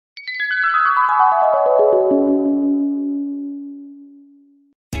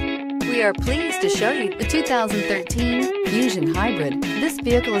We are pleased to show you the 2013 Fusion Hybrid. This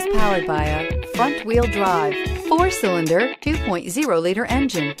vehicle is powered by a front-wheel drive, 4-cylinder, 2.0-liter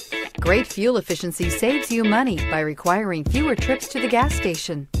engine. Great fuel efficiency saves you money by requiring fewer trips to the gas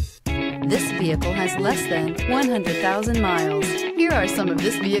station. This vehicle has less than 100,000 miles. Here are some of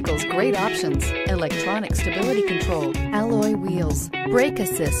this vehicle's great options: electronic stability control, alloy wheels, brake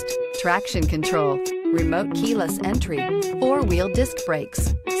assist, traction control, remote keyless entry, 4-wheel disc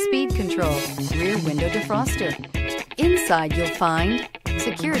brakes, speed control, rear window defroster. Inside you'll find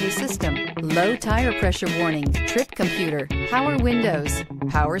security system, low tire pressure warning, trip computer, power windows,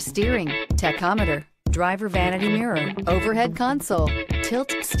 power steering, tachometer, driver vanity mirror, overhead console,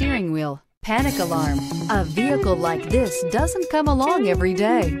 tilt steering wheel, panic alarm. A vehicle like this doesn't come along every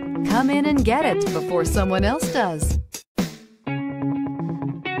day. Come in and get it before someone else does.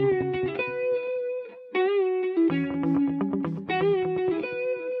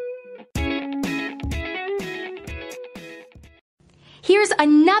 Here's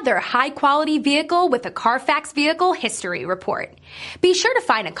another high-quality vehicle with a Carfax Vehicle History Report. Be sure to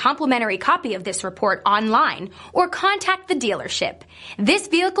find a complimentary copy of this report online or contact the dealership. This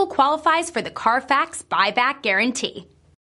vehicle qualifies for the Carfax Buyback Guarantee.